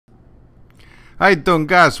How you doing,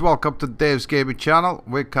 guys? Welcome to Dave's Gaming Channel.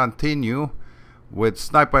 We continue with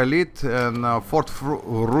Sniper Elite, and Fort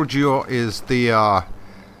Refugio is the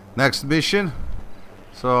next mission.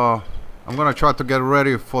 So I'm gonna try to get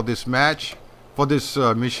ready for this match, for this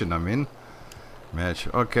mission. I mean, match.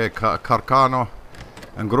 Okay, Carcano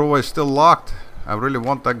and Gore is still locked. I really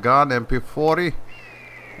want that gun, MP40,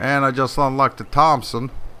 and I just unlocked the Thompson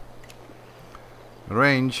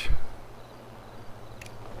range.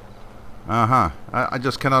 I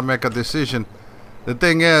just cannot make a decision. The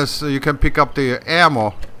thing is, you can pick up the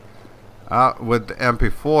ammo with the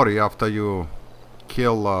MP40 after you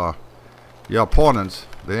kill your opponents,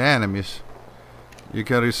 the enemies. You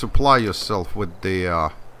can resupply yourself with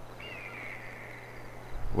the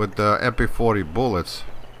MP40 bullets.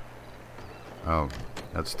 Oh,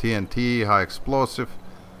 that's TNT, high explosive,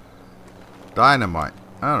 dynamite.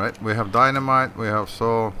 All right, we have dynamite. We have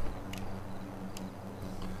so.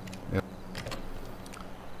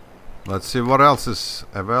 Let's see what else is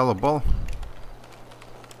available.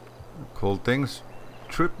 Cool things.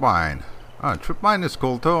 Trip mine. Ah, trip mine is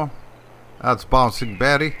cool too. That's bouncing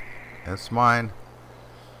Betty. That's mine.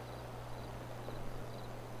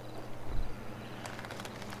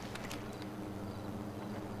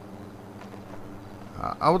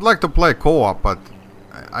 I would like to play co-op, but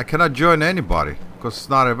I cannot join anybody because it's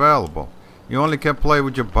not available. You only can play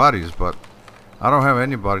with your buddies, but I don't have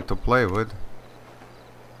anybody to play with.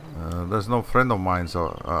 There's no friend of mine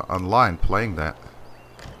online playing that.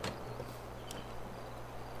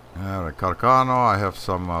 Alright, Carcano, I have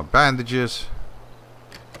some bandages.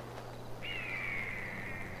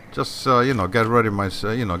 Just you know, get ready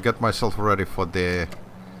get myself ready for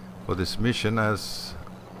this mission, as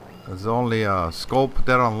there's only a scope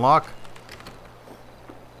that unlock.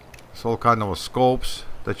 It's all kind of scopes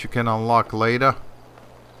that you can unlock later.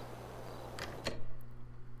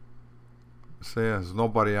 See, there's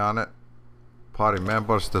nobody on it. Party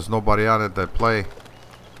members, there's nobody on it that play.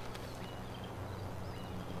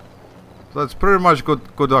 So that's pretty much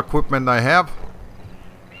good equipment I have.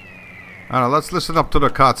 Alright, let's listen up to the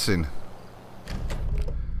cutscene.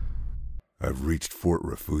 I've reached Fort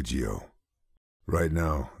Refugio. Right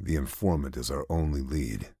now, the informant is our only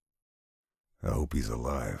lead. I hope he's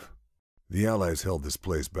alive. The Allies held this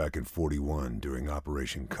place back in '41 during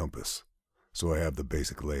Operation Compass, so I have the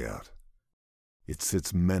basic layout. It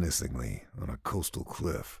sits menacingly on a coastal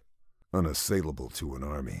cliff, unassailable to an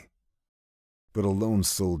army. But a lone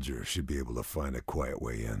soldier should be able to find a quiet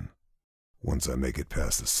way in, once I make it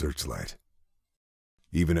past the searchlight.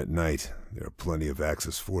 Even at night, there are plenty of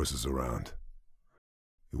Axis forces around.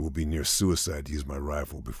 It will be near suicide to use my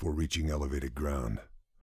rifle before reaching elevated ground.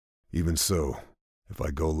 Even so, if I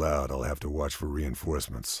go loud, I'll have to watch for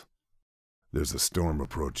reinforcements. There's a storm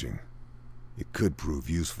approaching. It could prove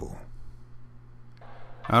useful.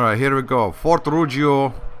 Alright, here we go. Fort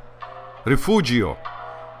Refugio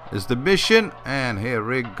is the mission, and here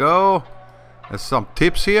we go. There's some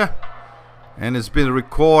tips here, and it's been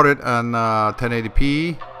recorded on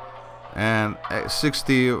 1080p and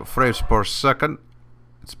 60 frames per second.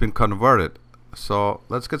 It's been converted. So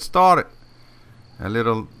let's get started. A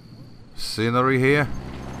little scenery here.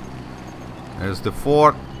 There's the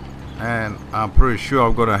fort, and I'm pretty sure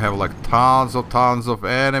I'm gonna have like tons of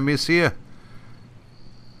enemies here.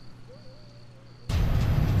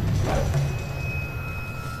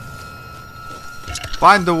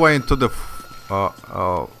 Find the way into the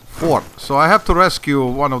fort. So I have to rescue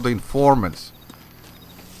one of the informants.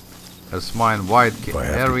 That's mine, wide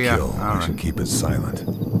area. I should keep it silent.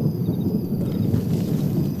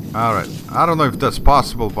 Alright. I don't know if that's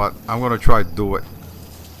possible, but I'm gonna try to do it.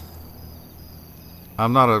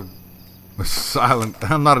 I'm not a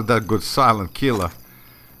that good silent killer.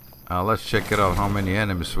 Let's check it out, how many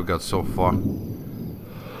enemies we got so far.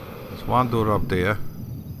 There's one dude up there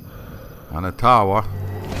on a tower.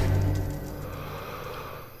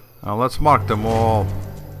 Now let's mark them all.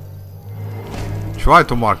 Try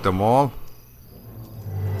to mark them all.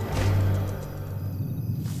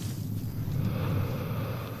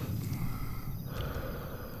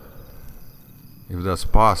 If that's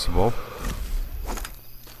possible.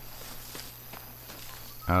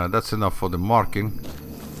 That's enough for the marking.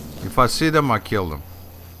 If I see them, I kill them.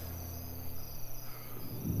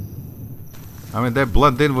 I mean, they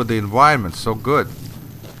blend in with the environment so good.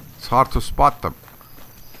 It's hard to spot them.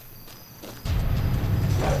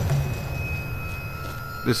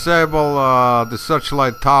 Disable the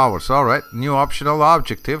searchlight towers. Alright, new optional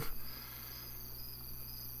objective.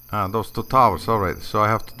 Those two towers. Alright, so I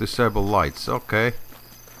have to disable lights. Okay.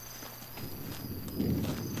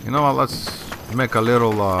 You know what, let's make a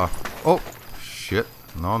little... oh, shit.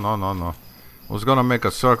 No. I was gonna make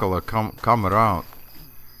a circle and come around.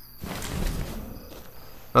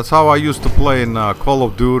 That's how I used to play in Call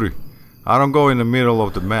of Duty. I don't go in the middle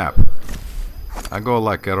of the map. I go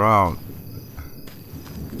like around.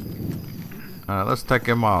 Alright, let's take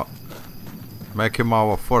him out. Make him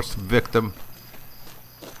our first victim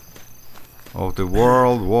of the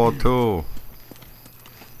World War II.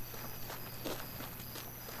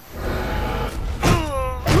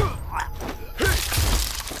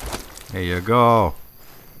 There you go.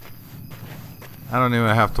 I don't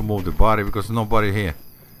even have to move the body because nobody here.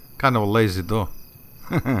 Kind of lazy though.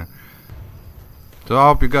 So I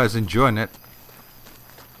hope you guys enjoying it.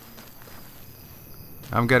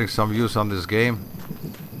 I'm getting some use on this game.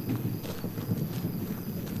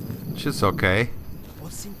 It's okay.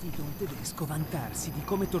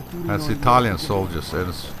 That's Italian soldiers.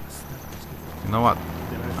 You know what?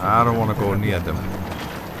 I don't want to go near them.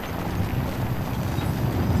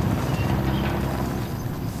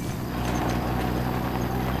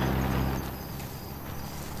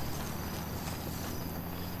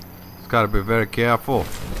 Gotta be very careful.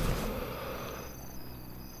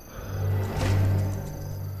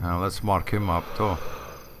 Now let's mark him up too.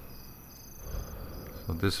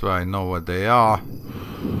 So this way I know where they are.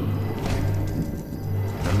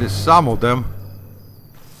 At least some of them.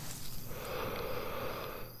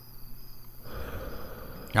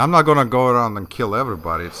 I'm not gonna go around and kill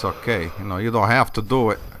everybody. It's okay. You know, you don't have to do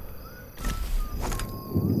it.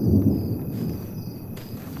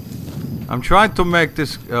 I'm trying to make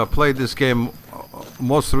this play this game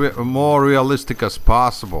more realistic as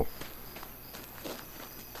possible.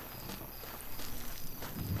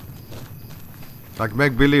 Like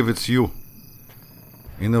make believe it's you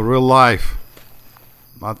in the real life,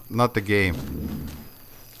 not the game.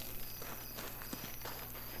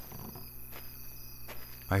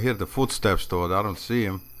 I hear the footsteps though. I don't see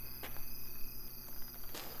him.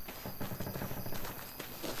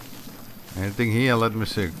 Anything here? Let me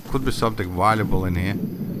see. Could be something valuable in here.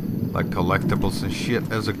 Like collectibles and shit.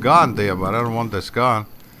 There's a gun there, but I don't want this gun.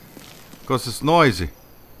 Because it's noisy.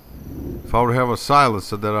 If I would have a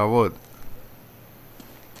silencer, then I would.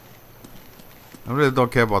 I really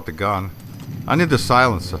don't care about the gun. I need the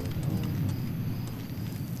silencer.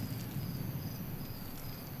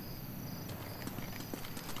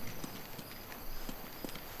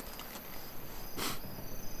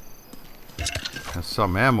 There's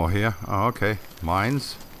some ammo here. Oh, okay.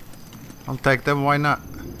 Mines. I'll take them, why not?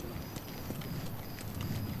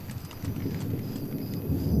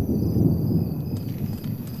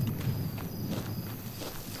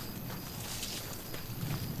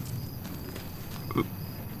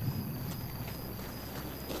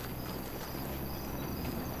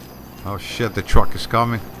 Oh shit, the truck is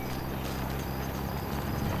coming.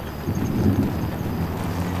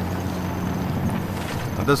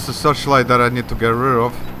 And this is the searchlight that I need to get rid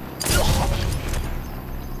of.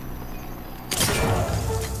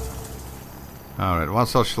 Alright, one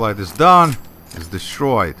searchlight is done, it's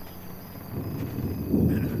destroyed.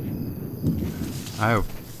 I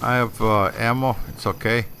have ammo, it's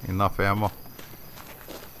okay, enough ammo.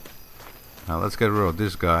 Now let's get rid of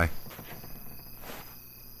this guy.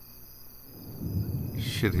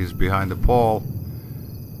 Shit, he's behind the pole.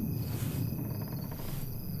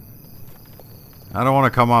 I don't want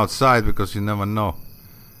to come outside because you never know.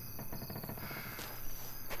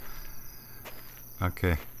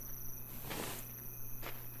 Okay.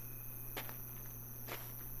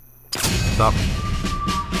 Stop.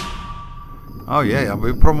 Oh yeah,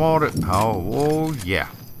 we promoted. Oh yeah.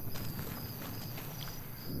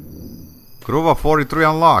 Groova 43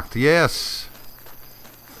 unlocked. Yes.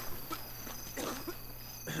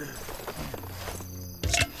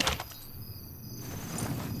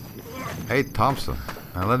 Hey Thompson,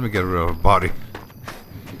 now let me get rid of her body.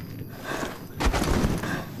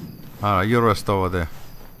 Alright, you rest over there.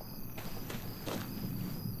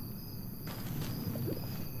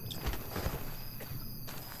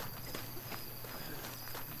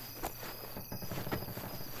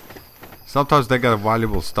 Sometimes they got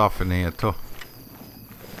valuable stuff in here too.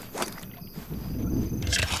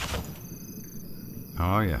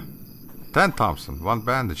 Oh yeah. 10 Thompson, 1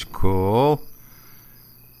 bandage, cool.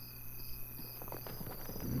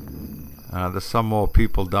 There's some more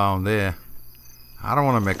people down there. I don't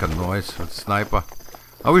want to make a noise with sniper.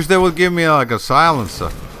 I wish they would give me like a silencer.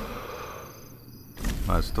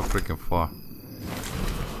 Oh, it's too freaking far.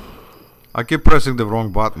 I keep pressing the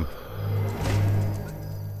wrong button.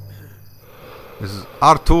 This is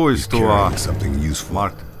R2 is to something useful.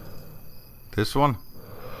 Marked. This one?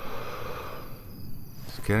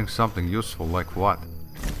 It's carrying something useful, like what?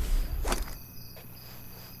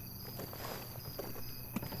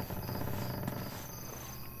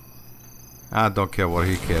 I don't care what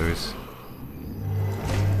he carries.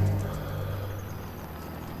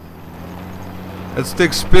 It's the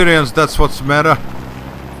experience, that's what's matter.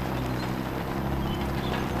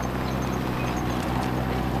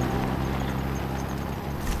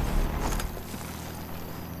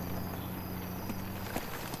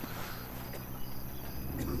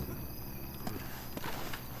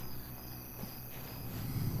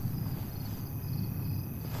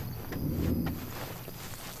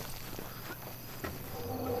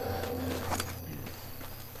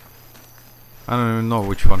 I don't even know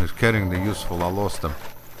which one is carrying the useful. I lost them.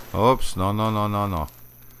 Oops, no.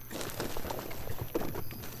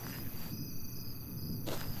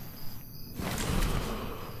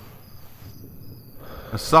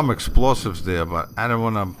 There's some explosives there, but I don't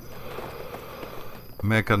want to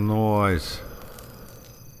make a noise.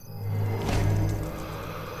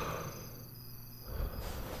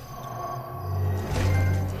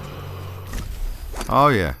 Oh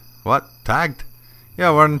yeah. What? Tagged?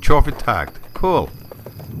 Yeah, we're in trophy tagged. Cool.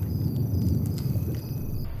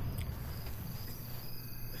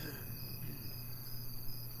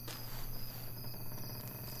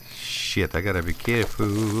 Shit, I gotta be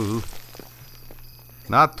careful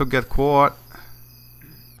not to get caught.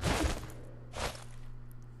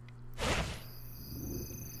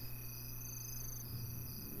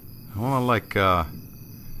 I wanna like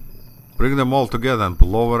bring them all together and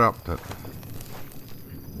blow it up.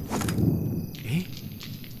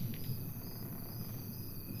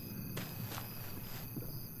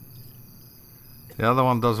 The other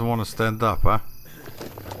one doesn't want to stand up, huh?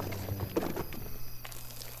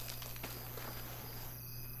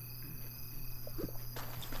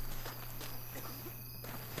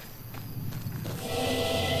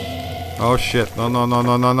 Oh shit, no.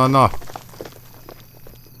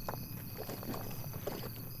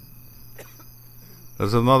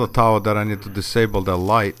 There's another tower that I need to disable the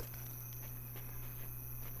light.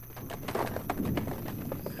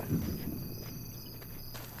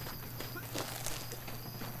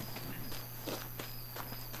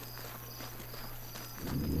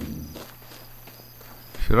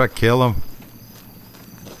 Should I kill him?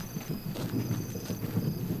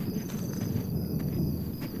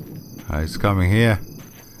 He's coming here.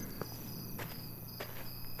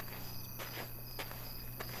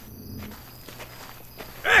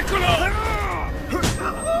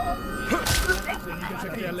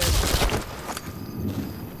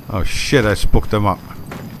 Oh shit, I spooked him up.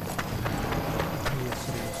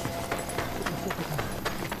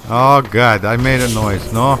 Oh god, I made a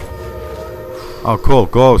noise, no? Oh cool,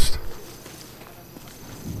 ghost.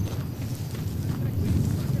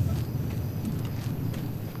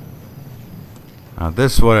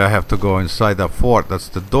 This is where I have to go inside the fort. That's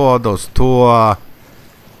the door. Those two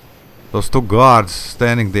guards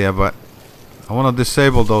standing there, but I want to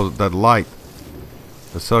disable that light,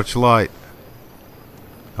 the searchlight.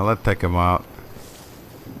 Now let's take him out.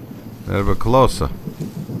 A little bit closer.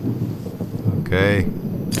 Okay.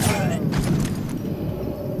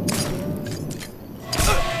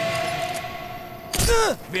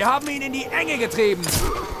 Wir haben ihn in die Enge getrieben.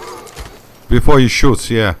 Before he shoots,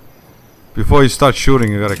 yeah. Before you start shooting,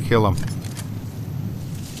 you gotta kill him.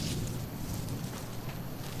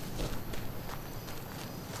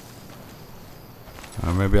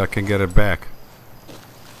 Maybe I can get it back.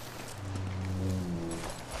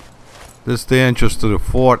 This is the entrance to the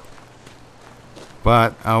fort,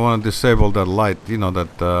 but I want to disable that light. You know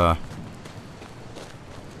that the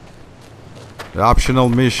optional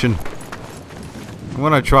mission. I'm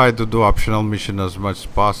gonna try to do optional mission as much as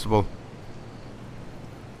possible.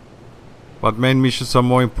 But main missions are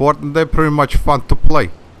more important. They're pretty much fun to play.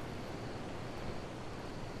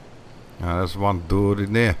 There's one dude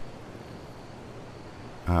in there.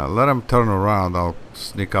 Let him turn around. I'll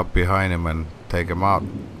sneak up behind him and take him out.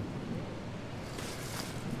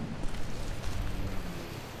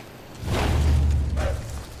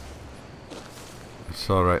 It's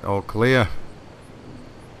alright. All clear.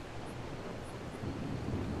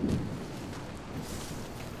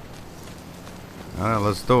 Alright,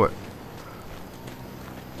 let's do it.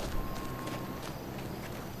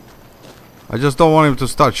 I just don't want him to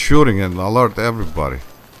start shooting and alert everybody.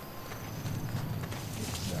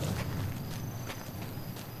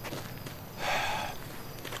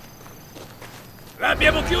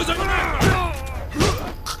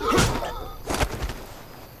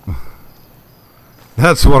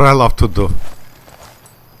 That's what I love to do.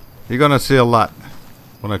 You're gonna see a lot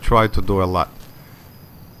when I try to do a lot.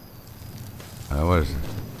 What is it?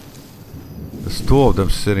 There's two of them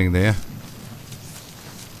sitting there.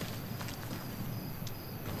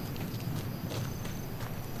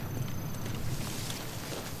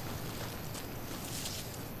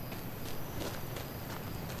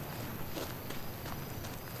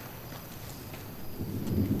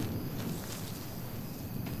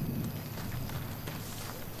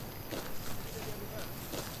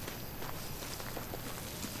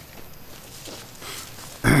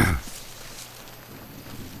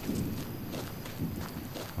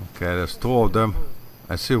 Okay, there's two of them.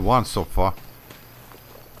 I see one so far.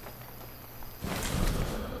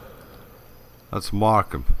 Let's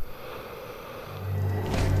mark them.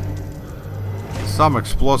 Some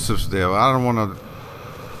explosives there. I don't want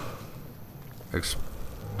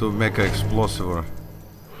to make an explosive. Or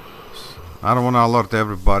I don't want to alert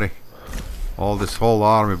everybody. All this whole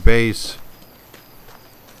army base.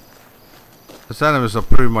 These enemies are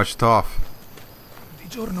pretty much tough. Di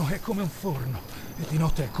giorno è come un forno e di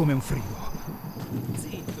notte è come un frigo.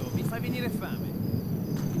 Zitto, mi fai venire fame.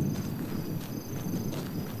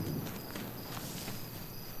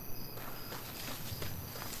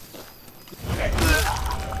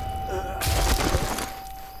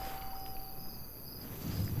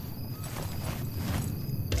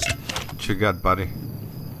 What you got, buddy?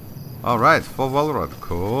 Alright, 4 Valorant,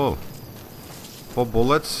 cool. 4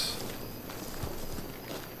 bullets.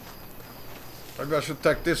 Maybe I should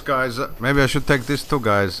take this guys. Maybe I should take these two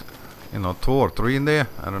guys. You know, 2 or 3 in there.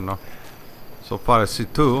 I don't know. So far I see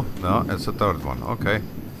 2. No, it's a third one. Okay.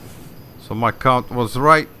 So my count was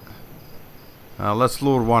right. Let's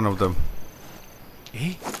lure one of them.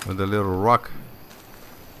 With a little rock.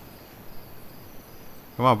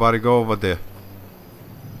 Come on, buddy, go over there.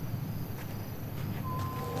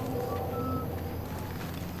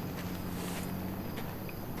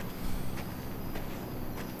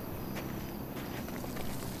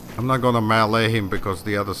 I'm not gonna melee him because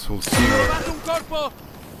the others will see me.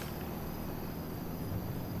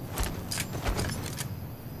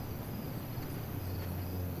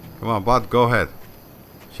 Come on, bud, go ahead.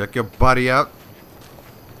 Check your buddy out.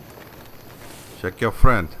 Check your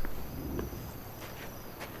friend.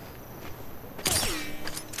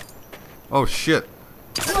 Oh shit.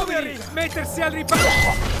 Mettersi al riparo.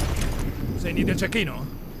 Segni del cecchino?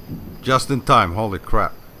 Just in time, holy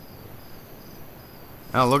crap.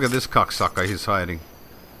 Oh, look at this cocksucker, he's hiding.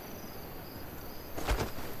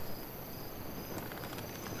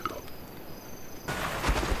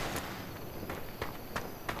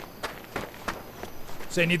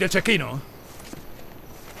 Segni del cecchino?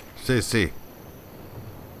 Sì, sì.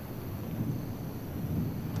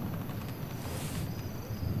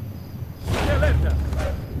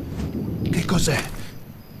 Che cos'è?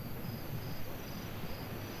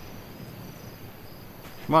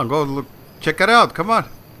 Come on, go look. Check it out, come on.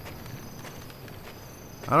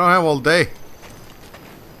 I don't have all day.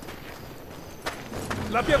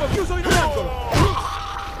 L'abbiamo chiuso in un angolo.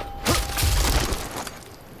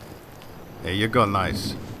 There you go,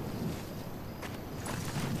 nice.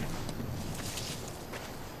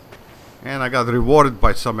 And I got rewarded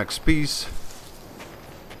by some XPs,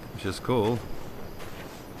 which is cool.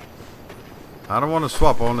 I don't want to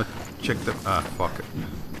swap, I want to check the... Ah, fuck it.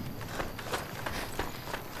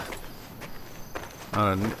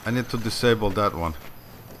 I need to disable that one.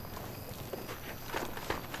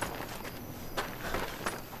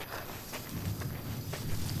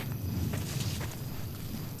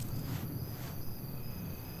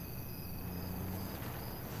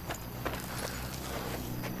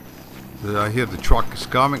 Did I hear the truck is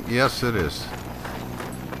coming? Yes, it is.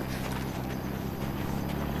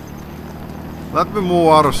 Let me move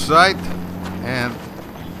out of sight and...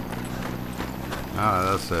 Ah,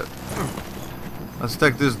 that's it. Let's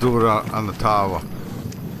take this dude on the tower.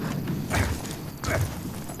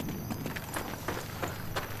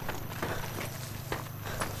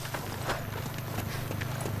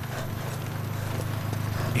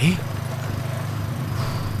 Eh?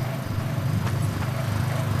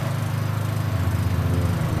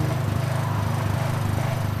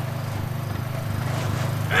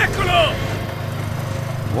 Eccolo!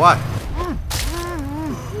 What?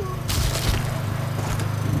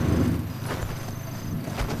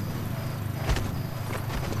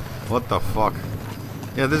 What the fuck?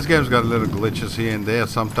 Yeah, this game's got little glitches here and there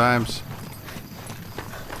sometimes.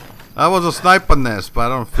 That was a sniper nest, but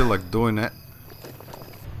I don't feel like doing it.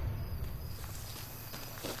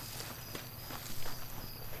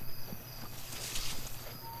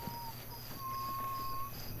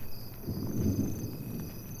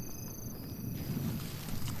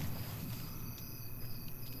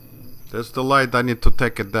 There's the light, I need to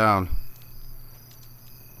take it down.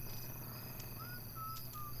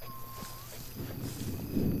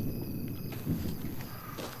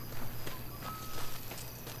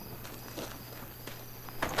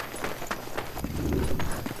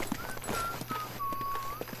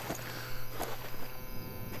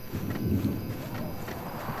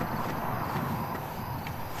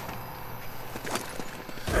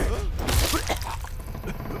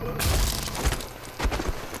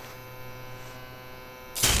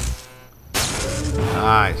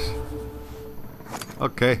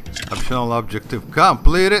 Okay, optional objective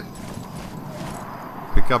completed.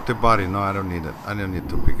 Pick up the body. No, I don't need it. I don't need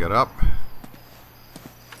to pick it up.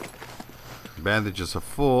 Bandages are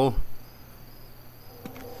full.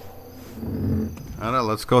 Alright,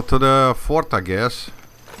 let's go to the fort, I guess.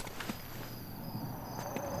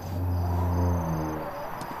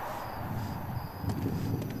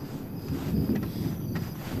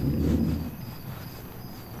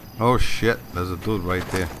 Oh shit, there's a dude right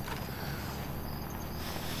there.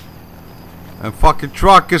 And fucking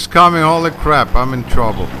truck is coming, holy crap, I'm in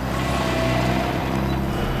trouble.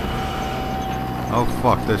 Oh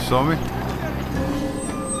fuck, they saw me?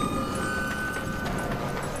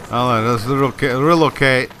 Alright, let's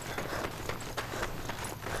relocate.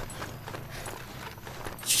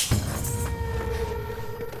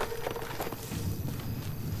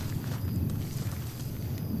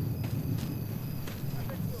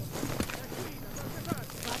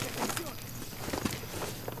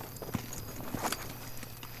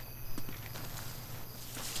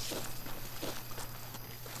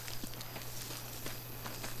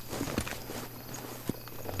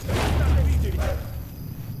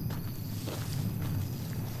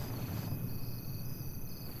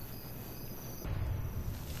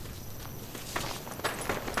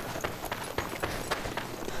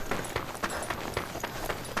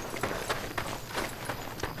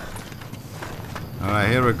 Alright,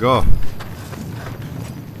 here we go.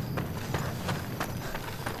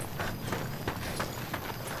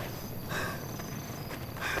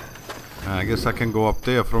 I guess I can go up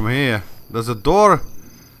there from here. There's a door.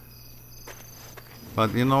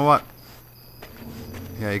 But you know what?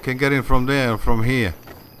 Yeah, you can get in from there and from here.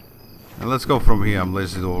 And let's go from here. I'm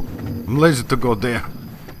lazy to go there.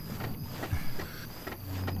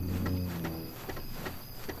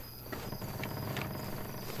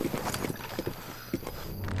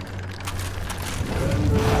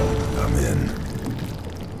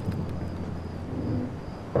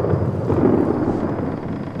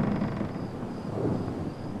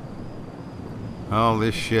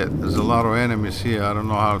 Holy shit, there's a lot of enemies here. I don't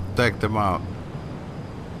know how to take them out.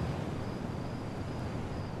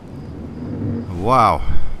 Wow.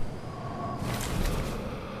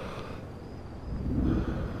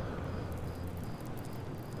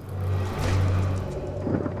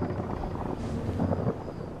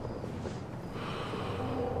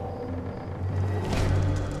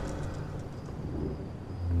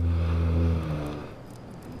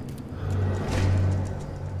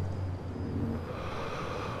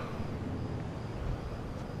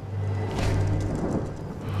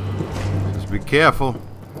 Be careful.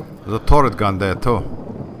 There's a turret gun there too.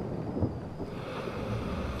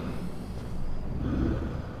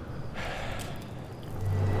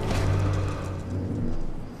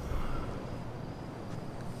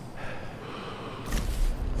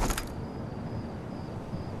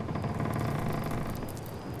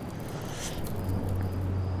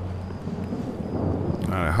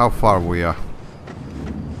 Alright, how far we are?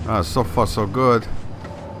 So far so good.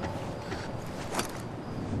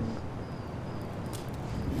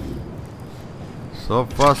 So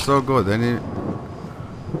far so good. Any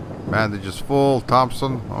bandages full?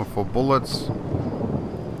 Thompson for bullets.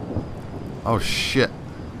 Oh shit.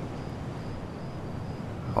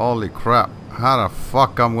 Holy crap. How the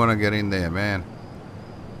fuck I'm gonna get in there, man?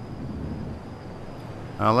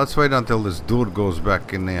 Let's wait until this dude goes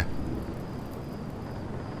back in there.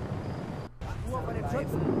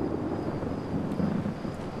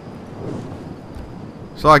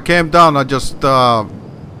 So I came down, I just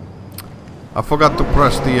I forgot to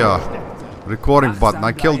press the recording button.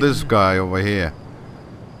 I killed this guy over here.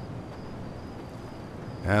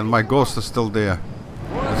 And my ghost is still there.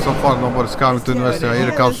 And so far nobody's coming to investigate.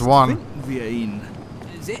 Here comes one.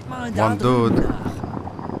 One dude.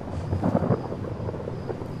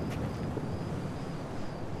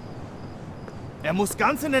 Muss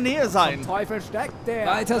ganz in der Nähe sein. Teufel steckt der.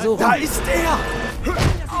 Weiter suchen. Da ist er!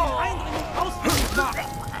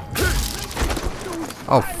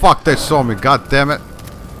 Oh fuck, they saw me, god damn it.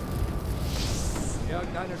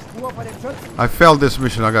 I failed this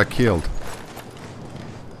mission, I got killed.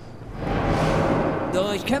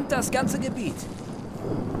 Durchkämmt das ganze Gebiet.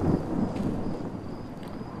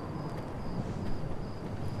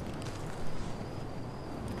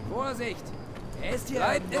 Vorsicht! Er ist hier.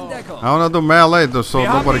 Bleibt in Deckung. I wanna do melee so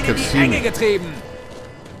nobody can see me. Getrieben.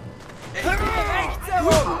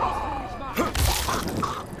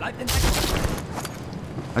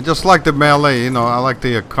 I just like the melee, you know, I like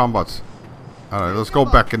the combats. Alright, let's go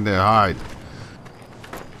back in there, hide.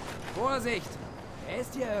 Vorsicht! Er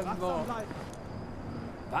ist hier irgendwo.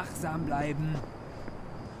 Wachsam bleiben.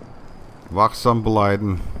 Wachsam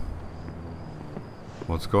bleiben.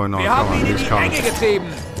 What's going on? Wir Come haben on, ihn in he's die coming. Enge getrieben.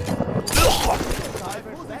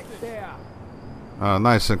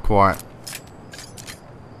 Nice and quiet.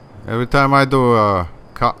 Every time I do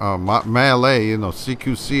melee, you know,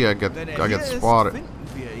 CQC, I get spotted.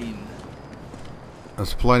 Finden wir ihn.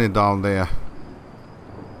 There's plenty down there.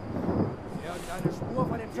 Irgendeine Spur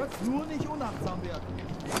von dem Schützen. Nur nicht unachtsam werden.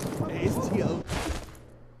 Ist hier.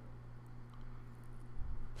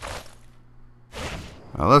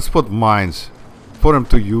 Now let's put mines. Put them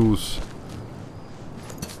to use.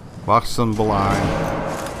 Wachsam bleiben.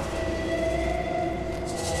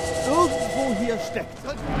 Irgendwo hier steckt.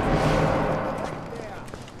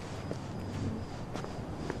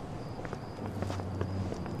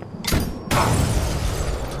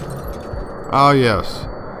 Oh yes,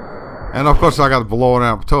 and of course I got blown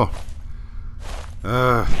up too.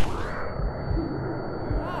 Wenn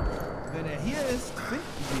hier ist, finden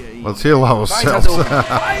wir ihn. Let's heal ourselves.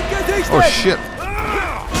 Oh shit!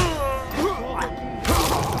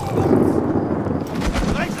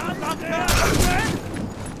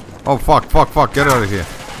 Oh fuck! Get out of here!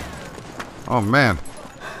 Oh man!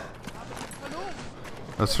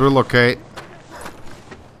 Let's relocate.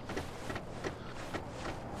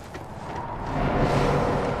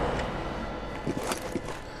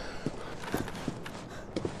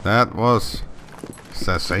 That was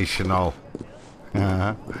sensational.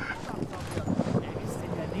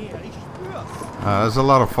 There's a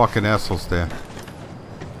lot of fucking assholes there.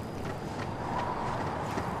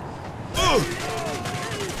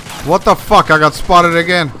 What the fuck? I got spotted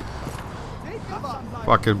again.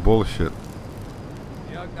 Fucking bullshit.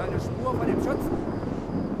 Irgendeine Spur von dem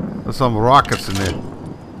Schützen. There's some rockets in there.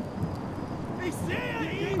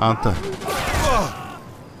 Ante.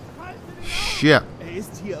 Shit.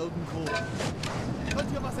 Ist hier irgendwo.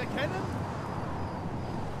 Könnt ihr was erkennen?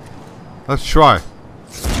 Let's try.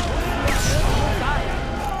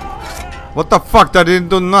 What the fuck? That didn't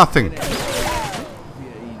do nothing.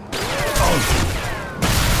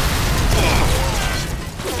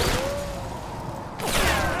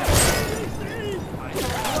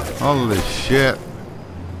 Holy shit.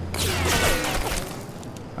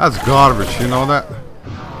 That's garbage, you know that?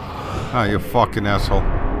 Ah, you fucking asshole.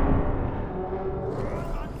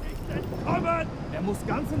 Er muss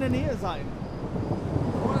ganz in der Nähe sein.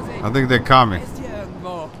 I think they're coming. Ist hier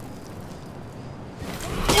irgendwo.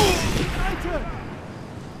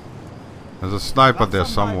 There's a sniper there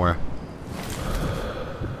somewhere.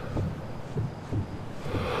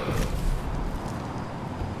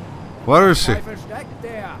 Where is he? Versteckt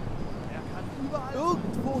der. Er kann überall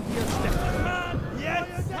irgendwo hier stecken.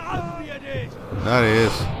 Jetzt haben wir dich. There he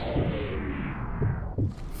is.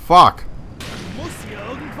 Fuck. Muss hier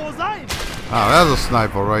irgendwo sein. Ah, there's a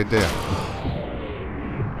sniper right there.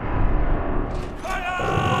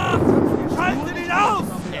 Haltet ihn auf!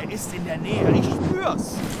 Er ist in der Nähe, ich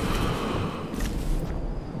spür's.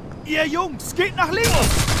 Ihr Jungs, geht nach links!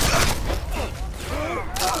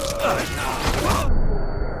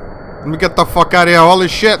 Let me get the fuck out of here, holy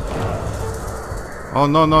shit! Oh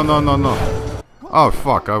no. Oh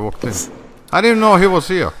fuck, I walked in. I didn't know he was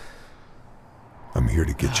here. I'm here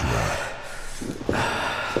to get you out.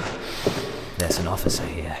 There's an officer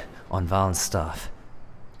here, on Valen's staff.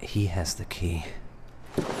 He has the key.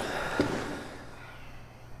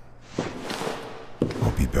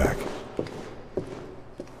 I'll be back.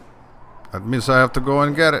 That means I have to go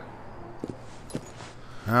and get it.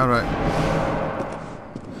 Alright.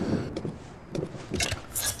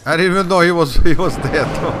 I didn't even know he was there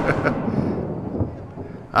too.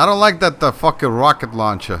 I don't like that fucking rocket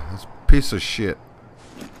launcher. It's a piece of shit.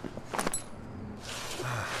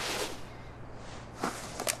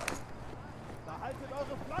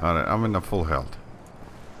 Alright, I'm in the full health.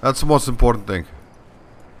 That's the most important thing.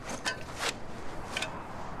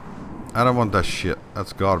 I don't want that shit.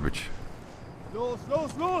 That's garbage.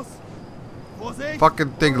 Los! Vorsicht!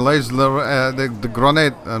 Fucking thing lays the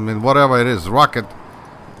grenade, I mean whatever it is, rocket,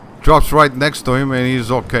 drops right next to him and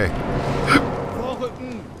he's okay.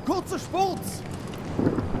 Vorrücken! Kurze Spurts!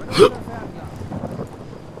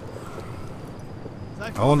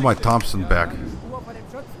 I want my Thompson back. Spur von dem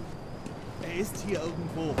Schützen. Er ist hier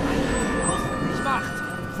irgendwo. Nicht Macht!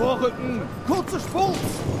 Vorrücken! Kurze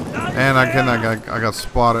Spurts! And again I got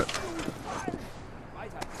spotted.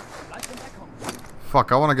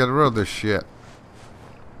 Fuck, I want to get rid of this shit.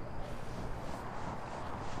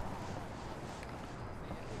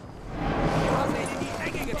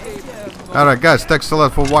 Alright guys, thanks a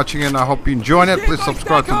lot for watching and I hope you enjoyed it. Please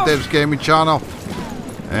subscribe to Dave's Gaming channel.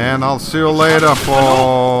 And I'll see you later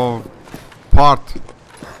for part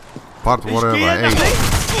whatever, 8.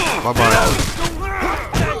 Bye-bye.